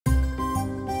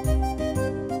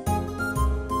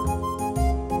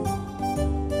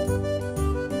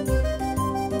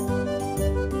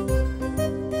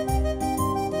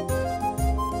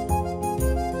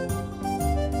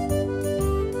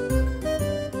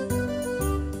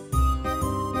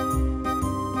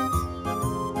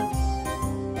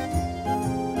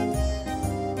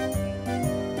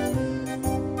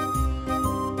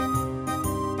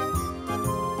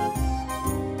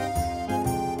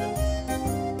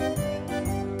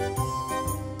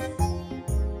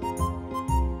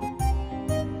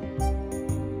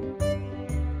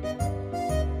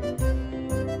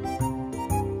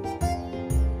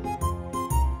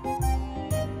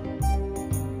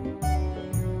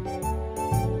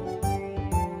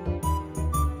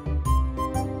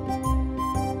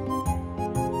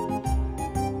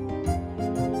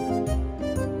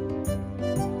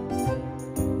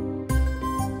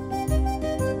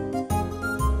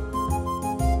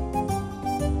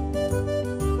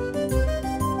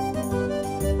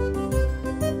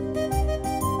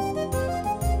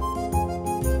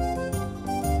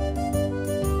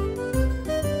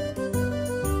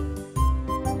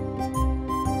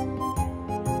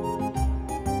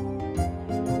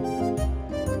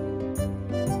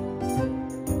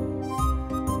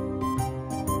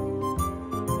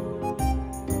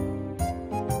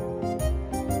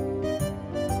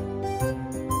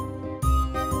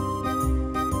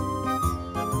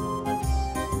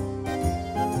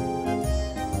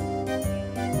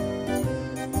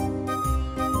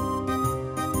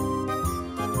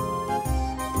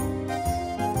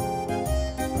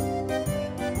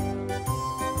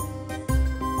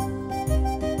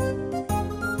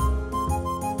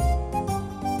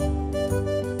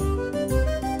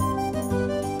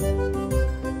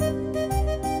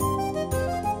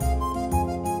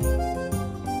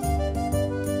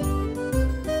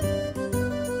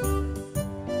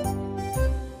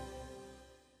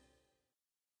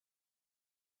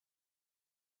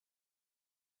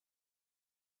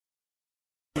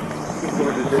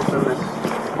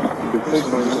Film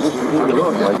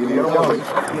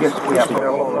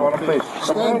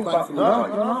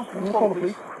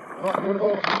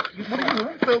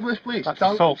this, please.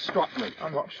 Don't obstruct me.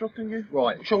 I'm not obstructing you.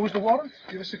 Right. Show us the warrant.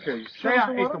 Give us the keys.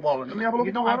 There is the warrant. Let me have a look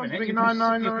at the warrant.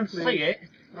 999, please. See it?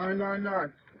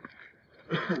 999.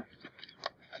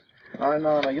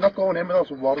 999. You're not going in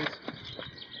without a warrant.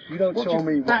 You don't tell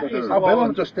me what to do. I will,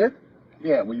 I just did.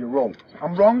 Yeah, well, you're wrong.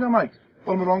 I'm wrong, am I?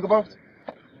 What am I wrong about?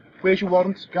 Where's your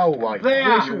warrant? Go away.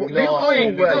 Where's your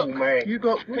warrant? Man. You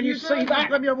got. Can you see that?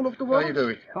 Let me have a look at the warrant. How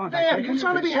you doing? There, you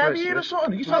trying to be heavy here or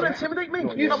something? You trying to intimidate me?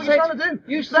 You know what said- you're trying to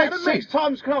do? You said 6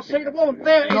 times, can I see the warrant?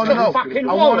 There is No, the no, no. fucking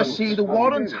I warrant. want to see the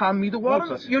warrant. Hand me the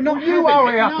warrant. You're not You having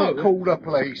hurry it, up no. and call the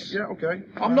police. Yeah, okay.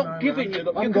 I'm not giving you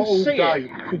the... You I've can got all see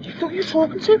day. it. Who are you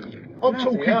talking to? I'm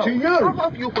talking to you. I'll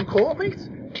have you up in court, mate.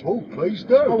 Oh, please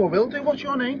do. Oh, I will do. What's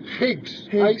your name? Higgs.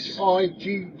 Higgs.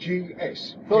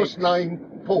 H-I-G-G-S. First name,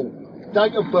 Paul.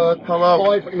 Date of birth, Hello.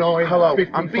 5/9/55. Hello.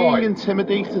 I'm being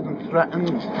intimidated and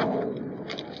threatened.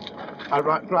 I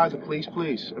drive the police,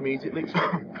 please, immediately.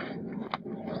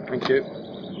 Thank you.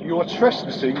 You are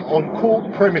trespassing on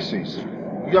court premises.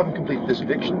 You haven't completed this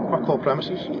eviction, my court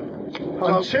premises.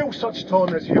 Hello. Until such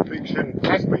time as the eviction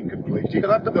has been completed, Can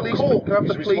I have the police? court Can I have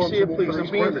the is police here, responsible please? for I'm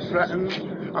these being premises. threatened.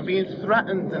 I'm being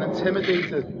threatened and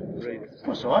intimidated.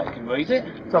 That's all right, you can read it.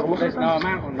 Let's have a look at There's no that.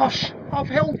 amount on that. I've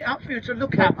held it up for you to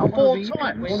look at 4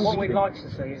 times. What we'd like to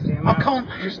see is the I amount. can't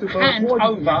Mr. hand Burke, why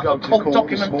didn't over you go a to court court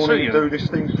this document to morning and do you. this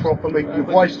thing properly? You've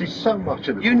wasted so much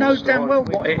of the You know court's damn time. well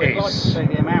what it We'd like to is. see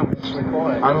the amount that's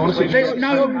required. I honestly, There's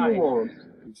no...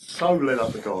 So led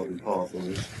up the garden path on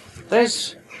this.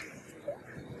 There's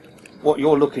what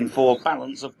you're looking for,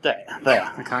 balance of debt.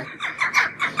 There. Okay.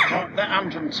 Right, that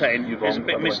 110 You're is a wrong,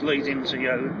 by bit the way. misleading to you.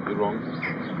 You're wrong.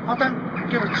 I don't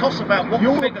give a toss about what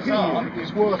Your the figures are. opinion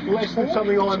is worth less than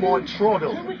something I might trod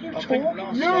on. I think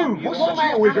last You! time What's were the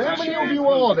matter with you? How many of you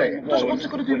are there? What's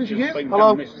it got to do with you?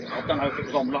 Hello? I don't know if it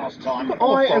was on last time.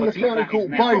 I am the county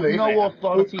court bailiff. No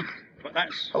authority. But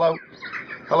that's... Hello.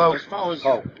 Hello. As far as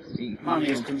money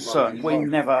is concerned, we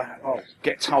never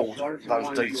get told those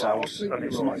details, and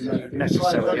it's not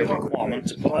necessarily a requirement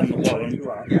to put on the warrant.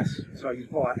 Yes, so you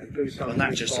buy it and do something. And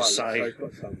that just to say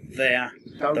there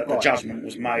that the judgment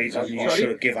was made and you should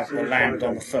have given up the land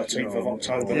on the 13th of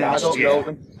October I last don't year. know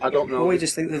them. I don't know. We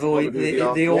just think the order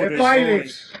They're is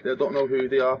bailiffs. They don't know who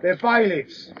they are. They're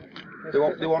bailiffs. They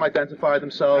won't identify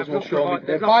themselves. Won't show me.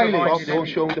 They're bailiffs. They won't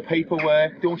show me the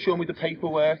paperwork. They won't show me the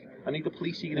paperwork. I need the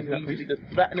police here immediately. They're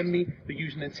threatening me. They're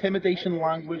using intimidation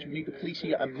language. We need the police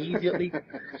here immediately. Go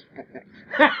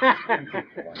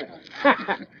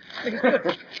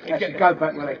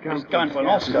back when it comes. It's going for an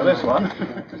Oscar, this one.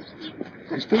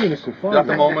 He's doing this for fun. At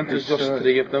the moment, there's just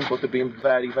 3 of them, but they're being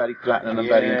very, very threatening and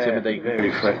very intimidating.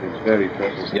 Very threatening. Very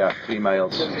threatening. Yeah, 3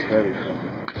 males. Very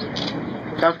threatening.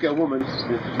 Don't get a woman. There's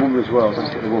a woman as well.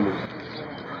 Don't get a woman.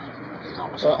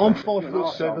 I'm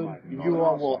 5'7". You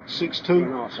are what?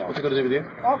 6'2". What's it got to do with you?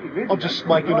 I'm just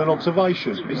making an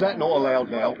observation. Is that not allowed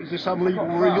now? Is there some legal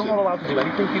You're reason? not allowed to do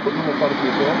anything. You've got no authority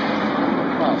at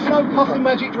all. You know Puff the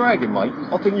Magic Dragon, mate?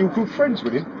 I think you're good friends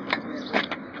with him.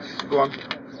 Go on.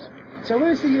 So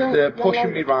where's the... They're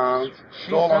pushing me round.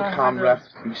 It's all on camera.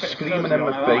 He's screaming in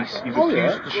my face. He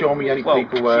refused to show me any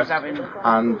paperwork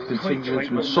and continuing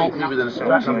to insult me within a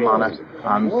threatening manner.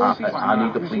 And I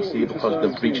need the police here because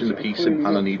they're breaching the peace and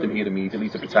I need them here immediately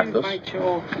to protect us. Make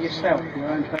sure yourself, your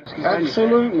own personal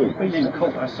Absolutely. We didn't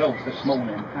caught ourselves this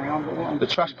morning. Hang on, but what I'm They're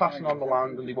trespassing on the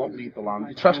land and they won't leave the land.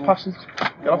 You're trespassing.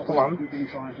 Get off the land. been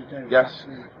trying to do. Yes.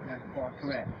 Quite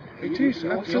correct. It is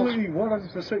absolutely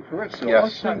 100% correct, sir. Yes.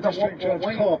 I've seen District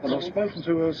Judge Carp and I've spoken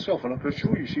to her herself and I can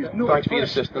assure you she's not Thanks for your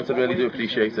assistance. I really do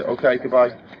appreciate it. Okay, goodbye.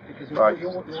 Bye. I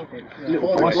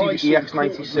want to see the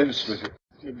EX96.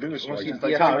 administrator.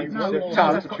 Yeah, it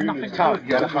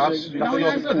has. No, it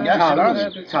hasn't.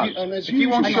 Yes, it has. If you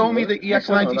want to show me the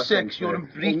EX96, you're in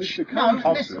breach.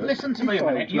 No, listen to me a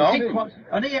minute. No.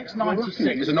 An EX96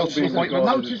 There's a notice of a appointment.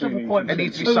 notice of appointment It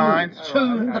needs to be signed.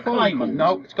 to the claimant.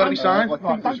 No, it's got to be signed.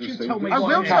 Don't you tell me I what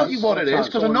will it tell is. you what it is,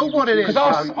 because I know what it is.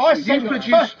 Because I send the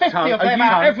first 50 of them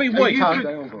out every week.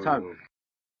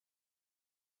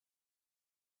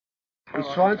 He's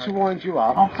trying to wind you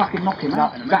up. I'll fucking knock him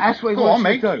out in a minute. That's what he Go on, wants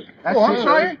mate. to do. Go on,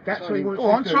 try it. That's what he wants Go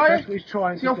on, to do. try That's it. what he's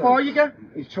trying to See how do. far you get?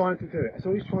 He's trying to do it. That's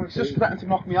all he's trying to do. Just threatened to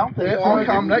knock me out there Yeah, on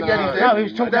camera. no. Yeah, he did. No, he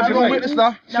was talking Did everyone to me. witness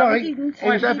that? Sorry. It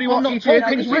was everyone. He did.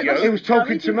 talking It was to you. witnessed. He was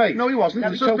talking to me. No, he wasn't.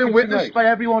 He It's was just been talking to witnessed me. by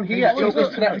everyone here. He was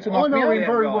threatened to knock me I know him out.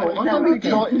 very well. I No, don't he think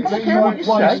didn't. he Don't care what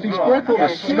you waste say. his breath on a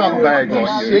scumbag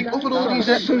like you. Look at all these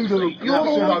Pseudo You're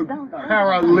all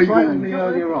paralegal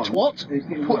earlier on.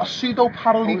 twat. Put a pseudo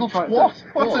paralegal twat. What?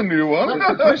 What's a new one?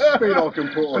 That's the best spin I can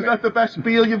put on Is it. that the best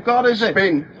spiel you've got, is it?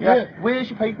 Spin. Yeah. Where's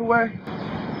your paperwork?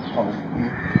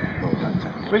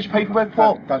 Where's your paperwork,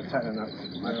 Paul? Don't take the notes.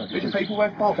 Where's your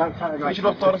paperwork, Paul? Don't take the notes. Where's your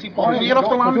authority, Paul? Can you get off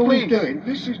the land, please?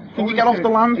 Can you get off the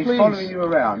land, please? He's following you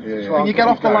around. Can you get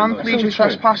off the land, please? You're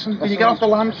trespassing. Can you get off the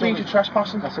land, please? You're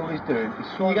trespassing. That's all he's doing.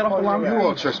 Can you get off the land? You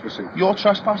are trespassing. You're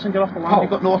trespassing. Get off the land.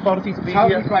 You've got no authority to be here.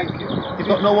 You've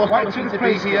got no authority to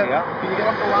be here. Can you get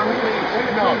off the land, please?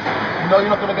 No, you're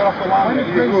not going to get off the land.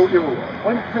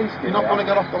 You're not going to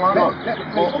get off the land.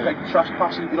 Okay,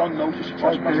 trespassing. You're on notice. You're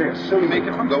trespassing. Make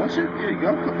it. I'm going to. Here you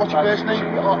go. What's your first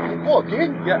name? What,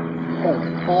 again? Yeah.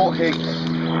 Paul Higgs.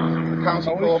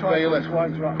 County Court Bailiff.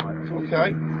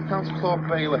 Okay. County Court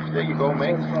Bailiff. There you go,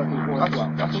 mate.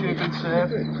 That's you've been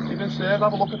served. You've been served.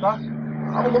 Have a look at that.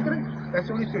 Have a look at it. That's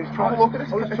all he's doing. Have a look at it.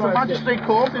 It's a magistrate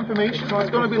court information. It's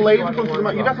going to be laid in front of the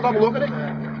man. You have to have a look at it.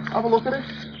 Have a look at it.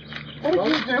 What are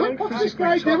you doing? What's this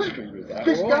guy doing?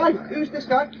 This guy? Who's this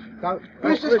guy?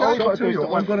 Who's this guy?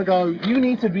 I'm going to go. You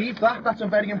need to read that. That's a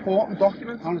very important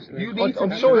document. Honestly.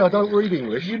 I'm sorry, I don't read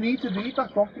English. You need to read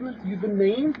that document. You've been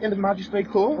named in the magistrate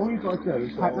court. All you've got to do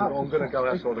is I'm going to go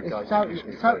outside the gate.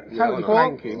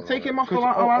 Totally. Take him off the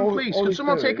land, please. Can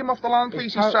someone take him off the land,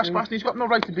 please? He's trespassing. He's got no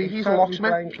right to be. He's a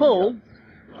locksmith. Paul,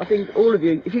 I think all of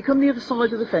you, if you come the other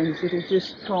side of the fence, it'll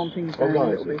just calm things down a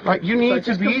little bit. Right, you need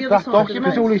to read that document.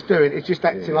 Because all he's doing is just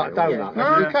acting like a donut.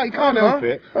 No, you can't help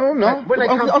it. Oh no.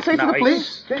 I'll say to the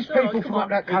police. These people from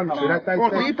that country,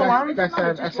 Leave the land. That's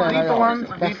how they are.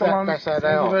 Thank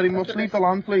you very much. Leave the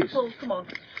land, please. Paul, come on.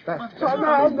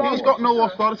 He's got no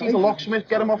authority. He's a locksmith.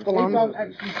 Get him off the land.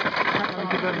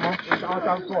 Thank you very much.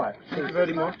 Thank you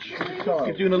very much.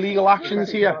 You're doing illegal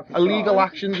actions here. Illegal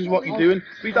actions is what you're doing.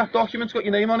 Read that document. It's got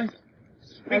your name on it.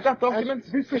 Read that document.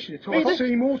 I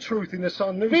see more truth in the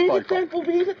Sun newspaper. Read it then. Well,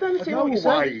 read it then. See what you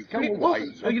say.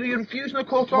 You're refusing a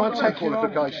court order. My tech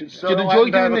qualifications. Do you enjoy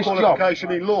doing this job?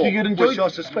 Qualification in law, Do you enjoy? which I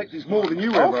suspect is more than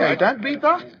you ever Okay, had. then read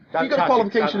that. You got a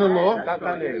qualification in law.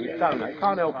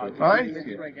 Can't help it. Right?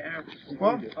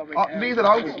 What? Read it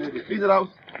out. Read it out.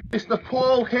 Mr.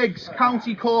 Paul Higgs,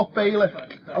 County Court Bailiff.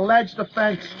 Alleged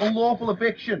offence, unlawful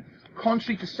eviction,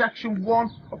 contrary to Section 1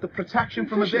 of the Protection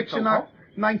from Eviction Act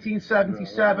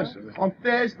 1977. On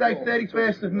Thursday,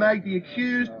 31st of May, the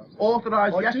accused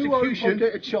authorised the execution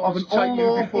of an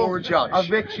unlawful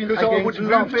eviction against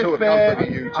Rupert Baird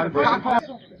and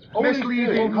Catherine,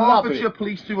 misleading Hertfordshire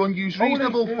police to unuse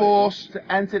reasonable force to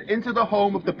enter into the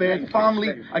home of the Baird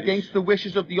family against the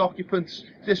wishes of the occupants.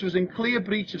 This was in clear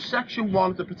breach of Section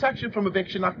 1 of the Protection from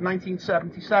Eviction Act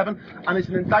 1977 and is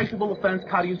an indictable offence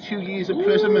carrying 2 years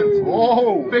imprisonment.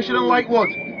 Fisher and Lightwood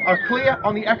are clear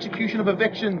on the execution of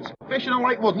evictions. Fisher and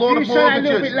Lightwood, Law of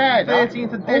Mortgages,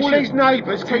 13th edition. All these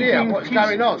neighbours can hear what's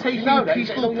going on. Taking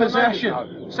peaceful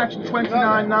possession. Section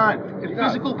 29(9). If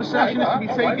physical possession is to be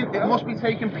taken, it must be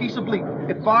taken peaceably.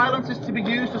 If violence is to be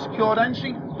used to secure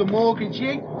entry, the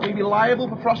mortgagee may be liable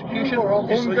for prosecution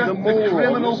under the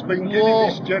criminal law.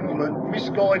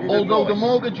 Although the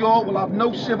mortgagor will have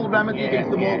no civil remedy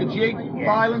against the mortgagee,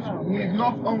 violence need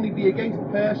not only be against the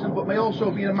person, but may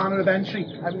also be in a manner of entry,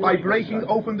 by breaking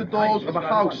open the doors of a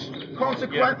house.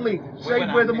 Consequently, save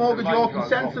where the mortgagor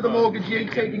consents to the mortgagee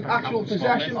taking actual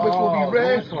possession, which will be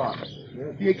rare,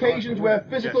 the occasions where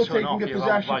physical taking of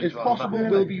possession is possible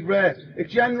will be rare. It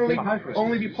generally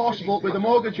only be possible where the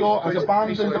mortgagor has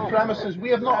abandoned the premises. We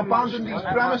have not abandoned these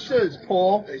premises,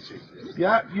 Paul.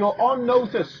 Yeah, you're on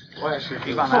notice.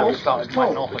 He ran out and started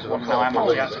playing off as well. Now how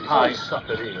much he has to pay.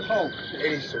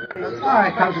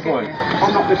 Alright, Council Boy.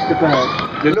 I'm not Mr.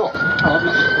 Bird. You're not? No, I'm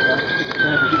not Mr.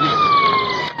 Bird.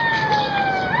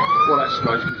 Well, that's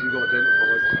strange because you've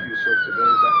identified yourself to be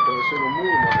as that person on more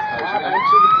than one occasion. And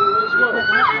to the court as well.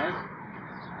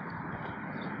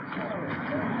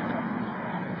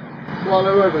 Well,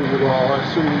 whoever you are, I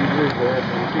assume you live there.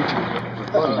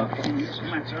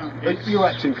 You're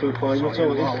acting for the fine, what are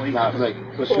you? No, mate.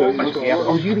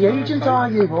 Oh, you the agent, are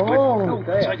you? Oh,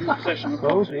 Taking possession of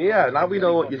the yeah, now we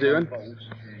know what you're doing.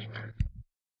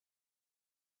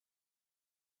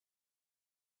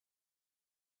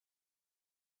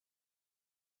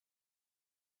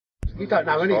 You don't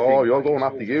know anything. Oh, you're going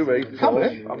after you, mate. Come on.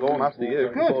 I'm going after you.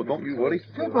 Good. So don't you worry.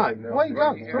 Good, mate. Where you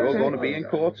going? You're going to be in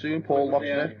court soon, Paul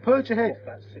Locksmith. Purge your head.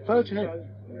 Purge your head.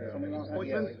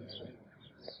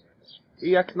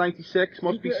 EX96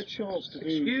 must be...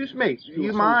 Excuse me, do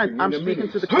you mind? I'm speaking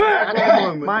to the...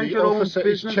 Mind your own officer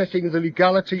business. is checking the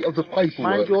legality of the paperwork.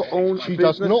 Mind your own She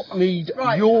business. does not need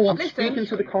Right, your... I'm speaking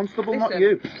to the constable, not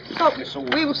you. Stop.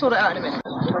 We will sort it out in a minute.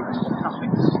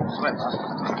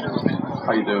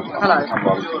 How you doing? Hello. I'm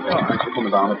Bobby. Thanks for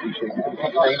coming down. I appreciate it.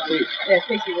 Name, please? Yeah,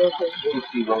 Casey Wilson.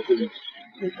 Casey Wilson.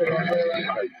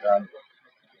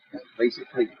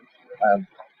 Basically,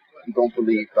 we don't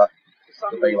believe that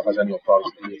the bailiff has any authority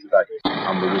here today,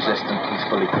 and we're resisting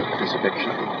peacefully this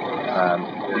eviction.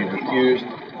 We refused,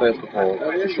 first of all,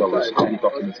 to show us any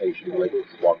documentation related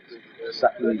to what.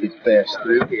 Secondly, they burst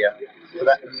through here,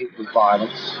 threatened me with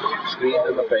violence, screamed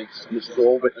in the face, and this is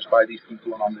all witnessed by these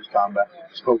people and on this camera,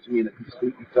 spoke to me in a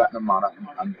completely threatening manner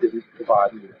and didn't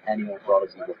provide me with any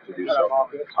authority what to do so.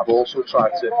 I've also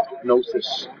tried to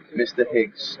notice Mr.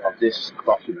 Higgs of this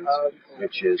document,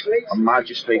 which is a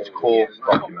magistrate's court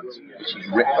document, which he's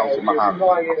ripped out of my hand,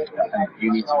 and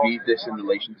you need to read this in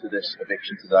relation to this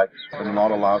eviction today. We're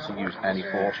not allowed to use any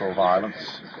force or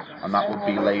violence, and that would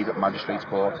be laid at magistrate's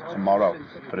court tomorrow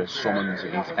for a summons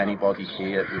against anybody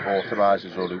here who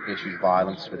authorises or who issues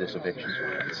violence for this eviction.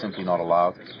 It's simply not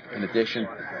allowed. In addition,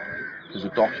 there's a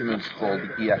document called the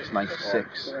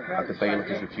EX96 that the bailiff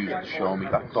is refusing to show me.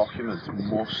 That document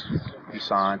must be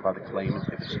signed by the claimant.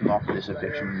 If it's not, this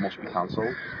eviction must be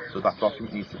cancelled. So that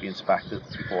document needs to be inspected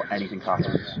before anything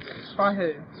happens. By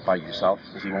who? By yourself,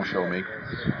 because he won't show me.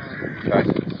 Okay?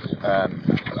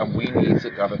 And we need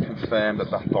to have it confirmed that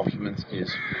that document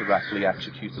is correctly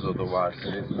executed, otherwise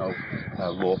there is no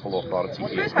lawful authority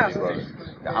here.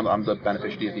 I'm the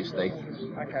beneficiary of the estate.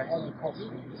 Okay.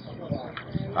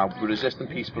 We're resisting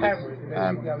peacefully.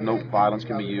 No violence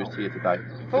can be used here today.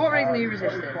 For what reason are you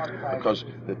resisting? Because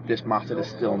this matter is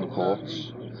still in the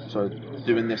courts. So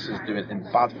doing this is doing it in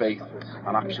bad faith,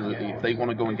 and absolutely, if they want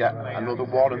to go and get another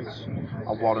warrant,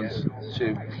 a warrant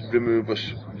to remove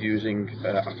us using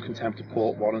a contempt of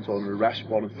court warrant or an arrest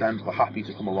warrant, then we're happy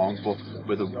to come along. But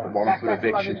with a warrant for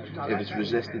eviction, if it's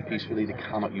resisted peacefully, they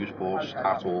cannot use force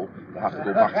at all. They have to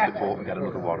go back to the court and get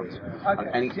another warrant. And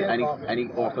any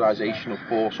authorisation of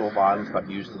force or violence that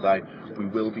used today, we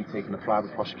will be taking a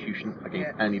private prosecution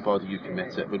against anybody who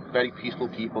commits it. We're very peaceful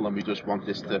people, and we just want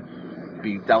this to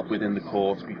be dealt with in the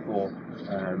courts before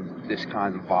this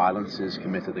kind of violence is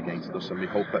committed against us, and we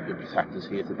hope that you'll protect us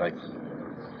here today.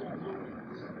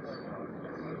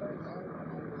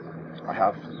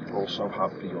 I also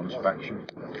have for your inspection.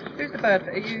 Who's the bird?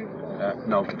 Are you?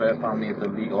 No, the bird family is the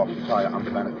legal occupier and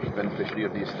the beneficiary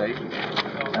of the estate.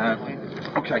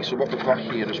 Okay, so what we've got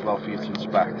here as well for you to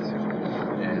inspect is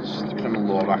the Criminal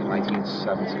Law Act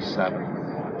 1977.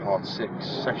 Part 6,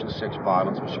 Section 6,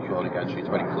 violence was secured against you. It's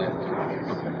very clear.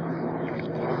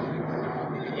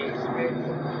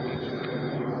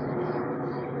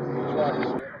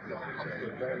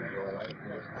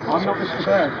 I'm not Mr.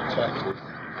 Bird.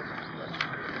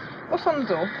 What's on the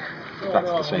door? That's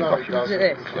the same document. Is it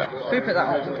this? Yeah. Who put that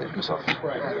on? Myself.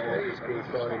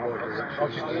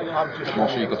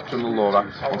 Also, you've got the Criminal Law Act.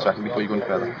 1 second before you go any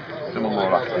further. Criminal Law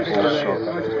Act. Can I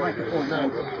just make a point now?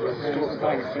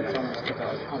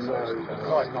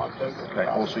 Okay,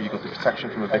 also you've got the Protection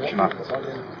from Eviction Act,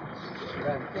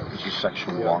 which is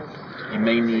Section 1. You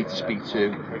may need to speak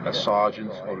to a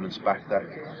sergeant or an inspector,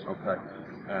 okay,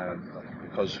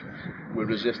 because we're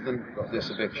resisting this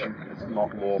eviction. It's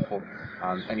not lawful,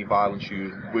 and any violence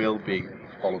used will be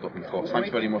followed up in court. Thanks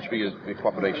very much for your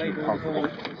cooperation.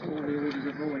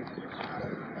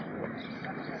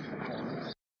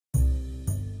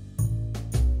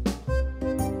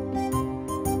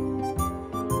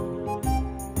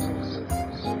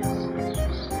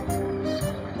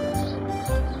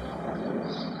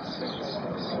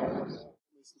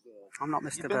 I'm not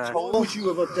Mr. You've Bird. been told you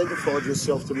have identified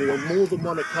yourself to me on more than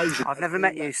one occasion. I've never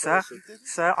met you, sir.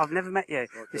 Sir, I've never met you.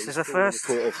 This is the first.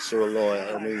 Court officer a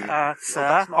liar. I mean,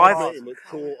 sir, I've met him at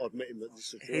court. I've met him at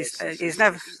this. he's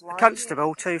never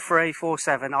Constable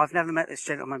 2347. I've never met this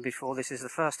gentleman before. This is the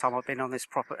first time I've been on this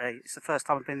property. It's the first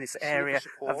time I've been in this area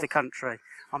of the country.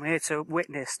 I'm here to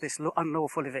witness this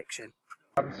unlawful eviction.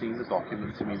 I haven't seen the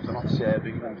documents. I mean, they're not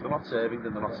serving them. They're not serving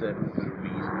them for a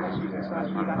reason.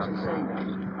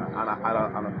 And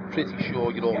I'm pretty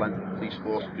sure you're all entered the police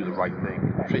force to do the right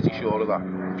thing. I'm pretty sure of that.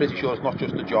 I'm pretty sure it's not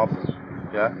just a job.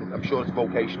 Yeah, I'm sure it's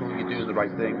vocational. You're doing the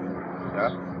right thing.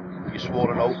 Yeah, you swore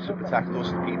an oath to protect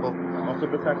us, the people, not to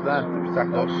protect them, to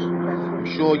protect us. I'm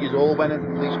sure you all went into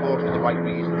the police force for the right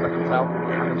reasons. I can tell.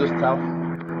 I can just tell.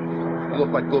 You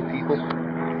look like good people.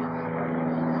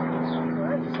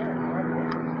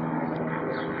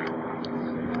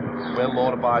 We're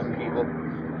law-abiding people.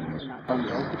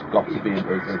 It's got to be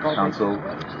cancelled.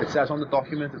 It says on the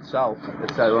document itself, it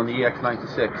says on the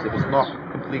EX96, if it's not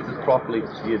completed properly,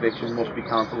 the eviction must be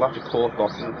cancelled. That's a court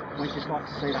document. We'd just like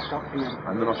to see that document.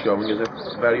 And they're not showing us it.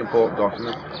 It's a very important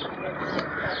document.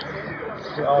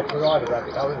 I'll provide that,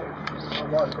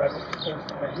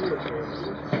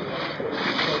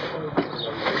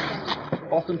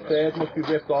 Bottom third must be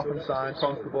ripped off and signed,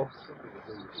 Constable.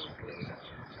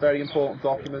 Very important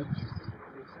document.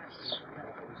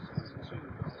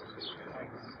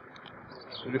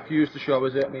 They refuse to show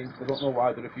us it. I mean, I don't know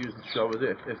why they refuse to show us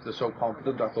it if they're so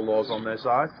confident that the law's on their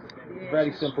side.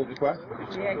 Very simple request.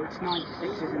 The Act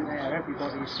 96 isn't there,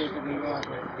 everybody is civilly right.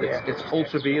 It's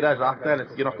ultra vires act then,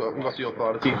 you're not got the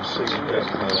authority.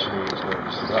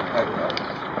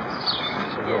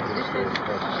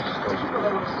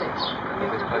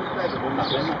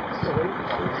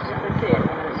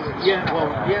 Yeah, well,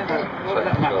 yeah,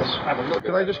 that matters. Have a look.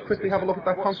 Can I just quickly have a look at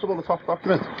that, Constable, the top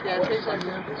document? Yeah, 2 seconds.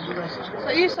 So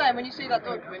you're saying when you see that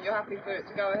document, you're happy for it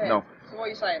to go ahead? No. So what are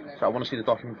you saying then? So I want to see the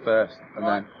document first,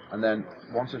 and then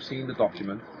once I've seen the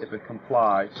document, if it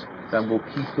complies, then we'll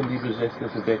peacefully resist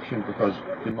this eviction because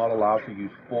you're not allowed to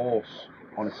use force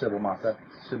on a civil matter.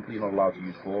 Simply you're not allowed to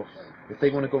use force. If they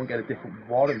want to go and get a different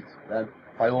warrant, then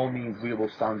by all means we will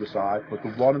stand aside. But the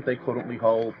warrant they currently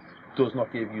hold does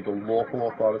not give you the lawful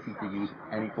authority to use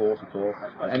any force at all.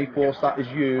 And any force that is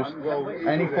used,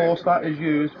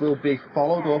 will be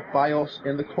followed up by us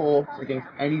in the court against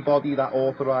anybody that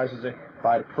authorises it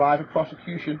by the private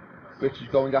prosecution, which is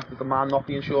going after the man, not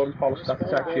the insurance policy that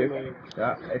protects you.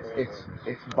 Yeah,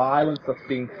 it's violence that's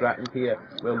being threatened here.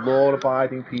 We're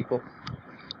law-abiding people.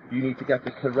 You need to get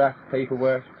the correct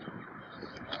paperwork.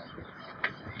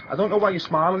 I don't know why you're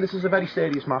smiling. This is a very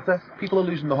serious matter. People are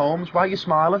losing their homes. Why are you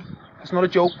smiling? It's not a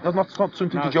joke. It's not something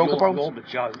to joke about. You're the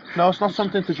joke. No, it's not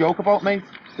something to joke about, mate.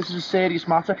 This is a serious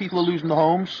matter. People are losing their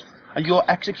homes, and you're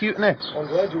executing it. I'm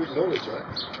glad you acknowledge that.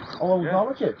 Oh, I'll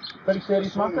acknowledge it. Very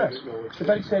serious matter. It's a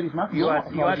very serious matter. You're not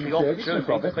acknowledging the seriousness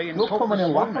of it. You're coming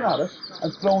in laughing at us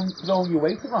and throwing your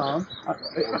weight around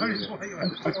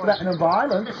and threatening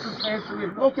violence.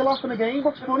 Look, you're laughing again.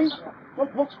 What's funny?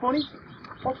 What's funny?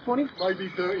 What's funny? Maybe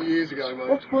 30 years ago, mate.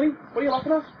 What's funny? What are you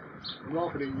laughing at? I'm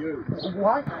laughing at you.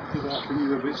 Why? Because I think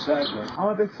you're a bit sad, mate. I'm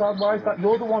a bit sad. Why is that?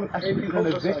 You're the one executing an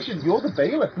eviction. You're the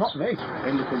bailiff, not me.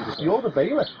 You're the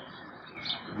bailiff.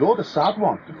 You're the sad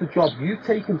one. It's the job you've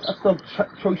taken. That's the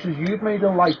choices you've made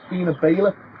in life, being a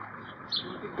bailiff.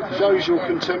 It shows your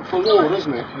contempt for law,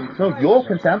 doesn't it? No, you're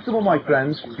contemptible, my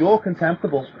friend. You're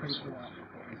contemptible.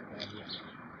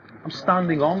 I'm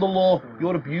standing on the law.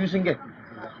 You're abusing it.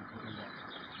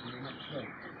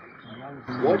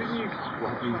 Why didn't you...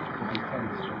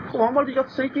 Come on, what have you got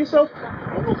to say for yourself?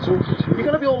 I'm not talking to you. You're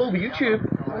going to be all over YouTube.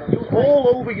 All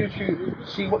over YouTube.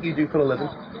 See what you do for a living.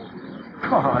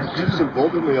 Come on. It doesn't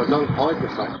bother me, I don't hide the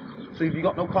fact. So have you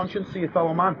got no conscience to your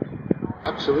fellow man?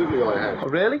 Absolutely I have. Oh,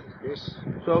 really? Yes.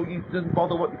 So you didn't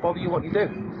bother you what you do?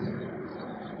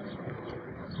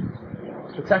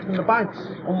 Protecting the banks,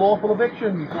 unlawful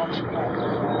eviction.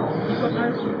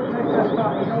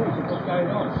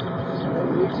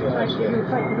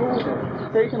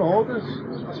 Taking orders.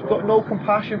 You've got no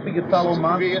compassion for your fellow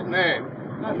man. Vietnam.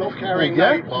 I'm not carrying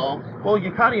napalm. Well,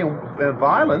 you're carrying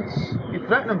violence. You're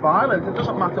threatening violence. It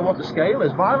doesn't matter what the scale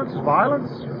is. Violence is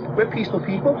violence. We're peaceful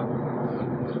people.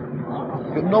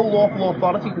 You've got no lawful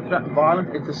authority to threaten violence.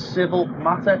 It's a civil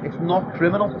matter. It's not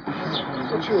criminal.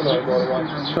 What's your name, by the way?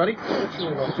 Sorry? What's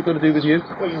your name? What's it got to do with you?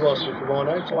 Well, you asked me for my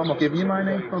name. Well, I'm not giving you my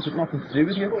name. It's nothing to do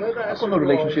with you. Well, I've got no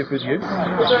relationship with you.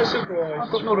 Well, that's surprise.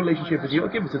 I've got no relationship with you. I'll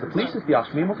give it to the police if they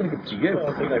ask me. I'm not going to give it to you. Well,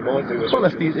 I think they might do it. Well,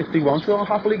 if they want to, I'll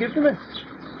happily give them it.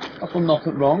 I've done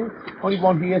nothing wrong. Only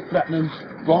one here threatening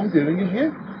wrongdoing is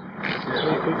you. I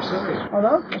keep saying. I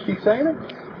know. I keep saying it.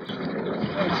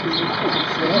 We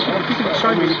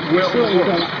certainly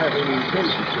don't have any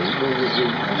intention to, nor would we.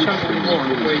 What's the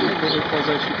warrant where you've got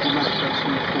authorisation from magistrates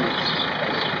and the courts?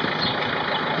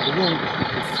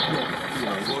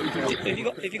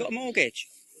 Have you got a mortgage?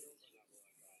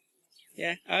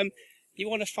 Yeah. You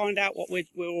want to find out what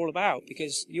we're all about,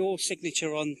 because your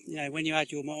signature on, when you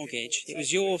had your mortgage, it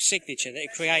was your signature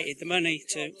that created the money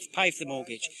to pay for the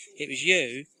mortgage. It was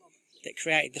you that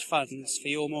created the funds for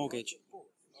your mortgage.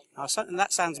 Now,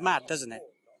 that sounds mad, doesn't it?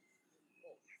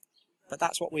 But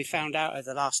that's what we found out over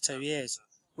the last 2 years,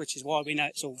 which is why we know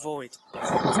it's all void.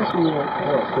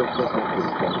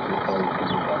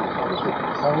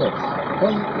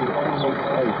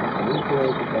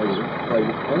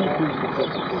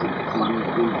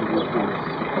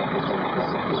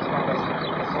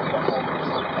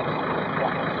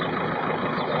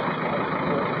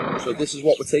 So this is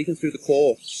what we're taking through the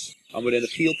courts, and we're in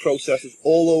appeal processes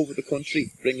all over the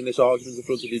country, bringing this argument in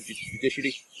front of the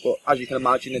judiciary. But as you can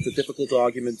imagine, it's a difficult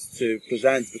argument to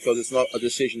present because it's not a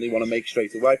decision they want to make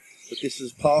straight away. But this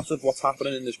is part of what's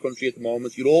happening in this country at the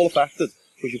moment. You're all affected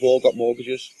because you've all got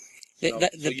mortgages. So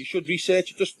you should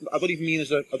research. I don't even mean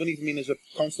as a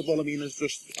constable. I mean as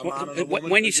just a man and a woman.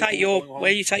 When you take your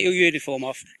uniform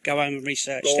off, go home and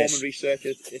research this. Go home and research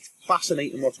it. It's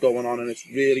fascinating what's going on, and it's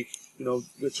really,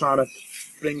 we're trying to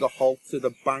bring a halt to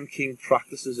the banking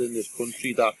practices in this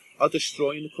country that are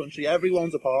destroying the country.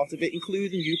 Everyone's a part of it,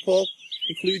 including you, Paul.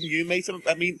 Including you, mate.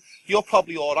 I mean, you're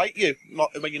probably all right,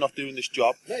 when you're not doing this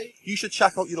job. Me? You should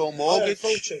check out your own mortgage.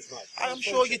 Fortunes, mate. I'm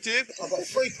sure you do. I've got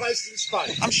 3 places in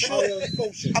Spain. I'm sure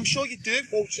you do.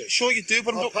 Fortune. Sure you do,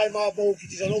 but I pay my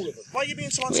mortgages on all of them. why are you being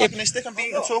so antagonistic? I'm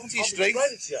talking to you straight.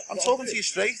 I'm talking to you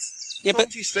straight. Yeah,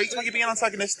 talking to you straight. Why are you being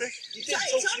antagonistic? You didn't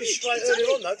talk to me straight earlier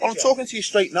on, though, did Well, I'm you? talking to you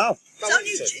straight now.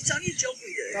 It's on your job with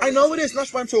you. I know it is, and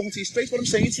that's why I'm talking to you straight. What I'm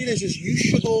saying to you is you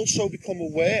should also become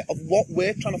aware of what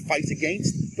we're trying to fight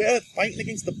against. We're fighting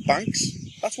against the banks.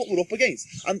 That's what we're up against.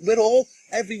 And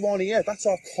everyone here, that's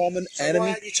our common enemy. Why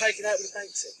aren't you taking out with the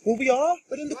banks then? Well, we are.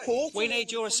 We're in the court. We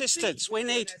need your assistance. We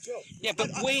need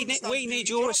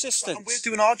your assistance. And we're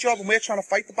doing our job, and we're trying to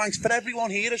fight the banks for everyone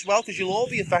here as well, because you'll all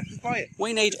be affected by it.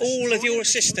 We need all of your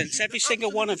assistance, every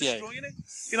single one of you.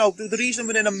 The reason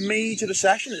we're in a major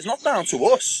recession is not down to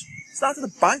us. It's down to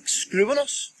the banks screwing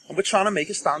us, and we're trying to make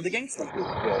a stand against them.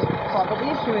 Right, but the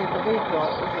issue is that we've got,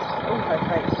 is it also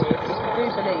states here, if you do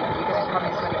believe that you're going to come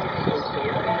into any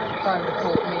difficulty, then you should phone the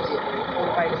court immediately or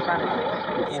the bailiff's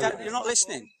manager. You're not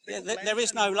listening. There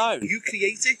is no loan. You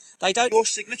create it. They don't. Your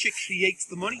signature creates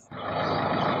the money.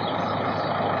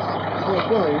 Well,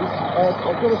 James,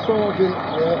 I've got a sergeant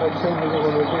attending on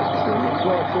an eviction. He'd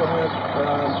like to have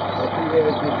a few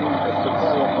words with you just to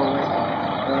clarify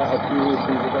a few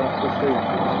issues about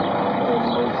procedures on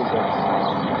those events.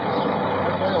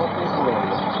 Okay, I'll keep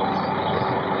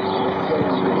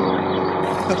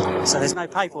So there's no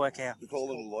paperwork here. We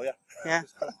call him a lawyer. Yeah.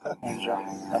 Well,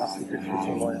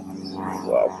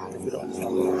 if you don't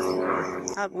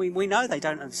understand it. We know they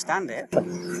don't understand it.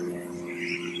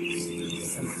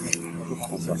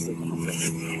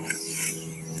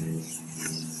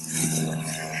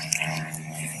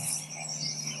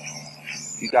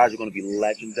 You guys are going to be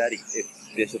legendary if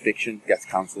this eviction gets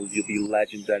cancelled. You'll be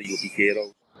legendary. You'll be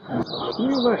heroes. Can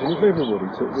you imagine if everybody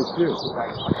took this view? Can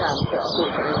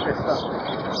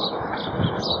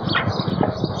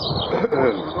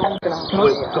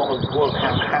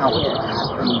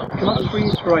I just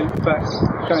reiterate back,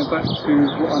 going back to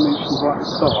what I mentioned right at the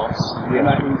start, and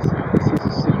that is, this is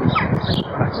a civil matter.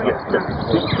 It's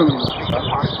not criminal. It's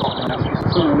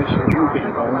a criminal issue, it will be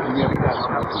involved, and you have to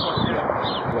have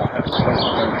that's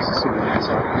a civil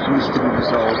matter, which needs to be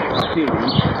resolved here,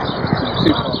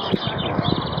 two parties.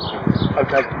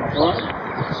 Okay. Alright?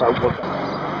 So what?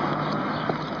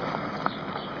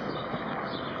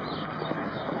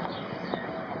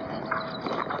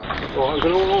 Well, I'm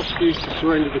going to ask you to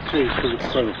surrender the keys to the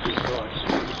premises,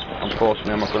 right?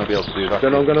 Unfortunately, I'm not going to be able to do that.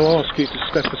 Then I'm going to ask you to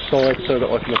step aside so that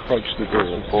I can approach the door.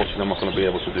 Unfortunately, I'm not going to be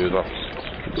able to do that.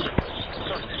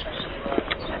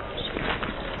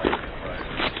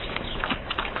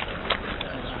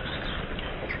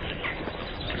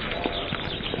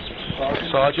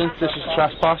 Sergeant, this is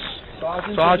trespass.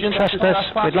 Sergeant, trespass.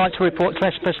 We'd like to report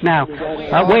trespass now.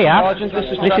 We have. Sergeant,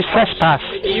 this is trespass.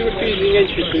 Are you refusing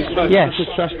entry to this place? Yes. This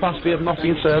is trespass. We have not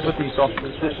been served with these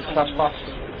documents. This is trespass.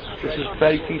 This is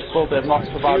very peaceful. They have not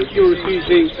provided. You're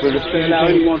refusing to allow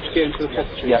anyone to get into the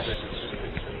property? Yes.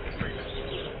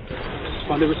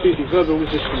 Fine, they're refusing verbal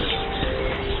resistance.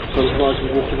 So the guys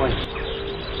will walk away.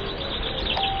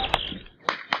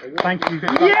 Thank you.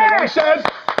 Yes!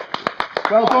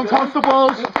 Well done,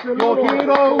 constables. You're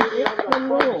heroes.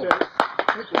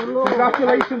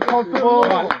 Congratulations, constables.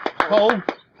 Paul.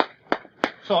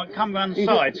 So come round the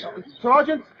side.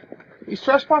 Sergeant, he's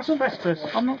trespassing. Trespass.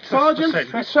 I'm not Sergeant,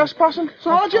 he's trespassing.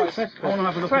 Sergeant. I want to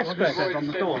have a look at what it says on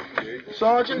the door.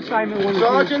 Sergeant,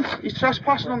 he's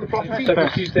trespassing on the property.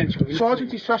 Sergeant,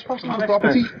 he's trespassing on the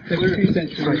property. You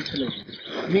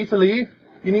need to leave.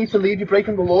 You need to leave. You're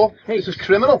breaking the law. This is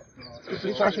criminal. This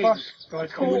is trespass.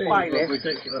 Court bailiff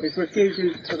is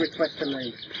refusing to request a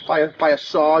leave. By a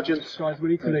sergeant. Guys, we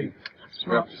need to leave. Just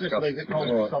leave it.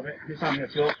 Stop it. It's only a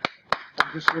floor.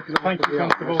 Thank you,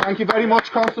 Constable. Thank you very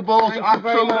much, constables.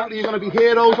 Absolutely, you're going to be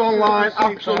heroes online.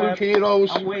 Absolute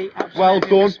heroes. Well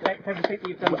done.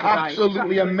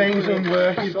 Absolutely amazing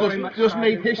work. You've just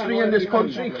made history in this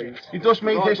country. You've just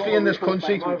made history in this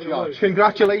country.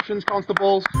 Congratulations,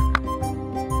 constables.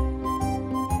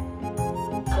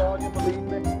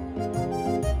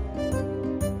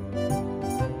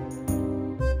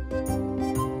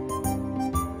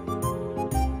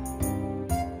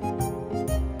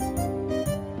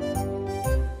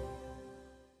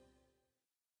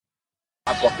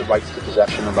 I've got the rights to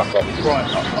possession of that property.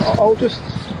 Right. I'll just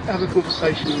have a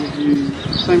conversation with you,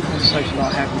 the same conversation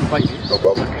I have with bailiffs. No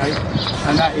problem. Okay.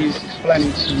 And that is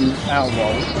explaining to you our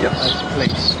role as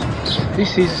police.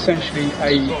 This is essentially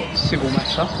a civil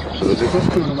matter. Absolutely. It's not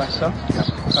a criminal matter.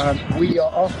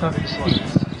 Our purpose is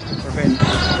to prevent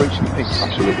breach of peace.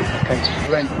 Absolutely. Okay, to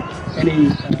prevent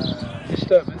any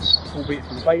disturbance, albeit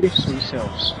from the bailiffs or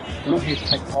yourselves. We're not here to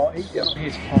take party, we're not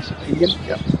here to pass opinion,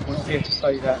 we're not here to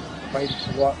say that the bailiffs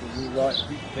are right or you're right,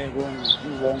 they're wrong or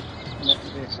you're wrong. We're not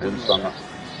here to Understand that.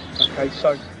 Okay,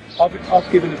 so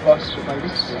I've given advice to the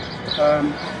bailiffs,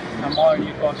 and my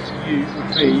only advice to you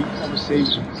would be, obviously,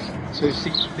 to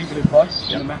seek legal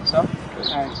advice in the matter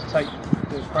and to take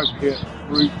the appropriate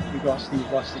route with regards to the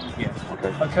advice that you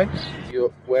get. Okay?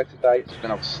 Your work today has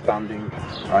been outstanding,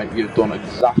 right? You've done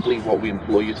exactly what we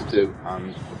employ you to do, and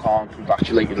we can't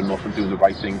congratulate you enough on doing the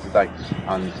right thing today,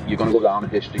 and you're going to go down in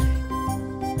history.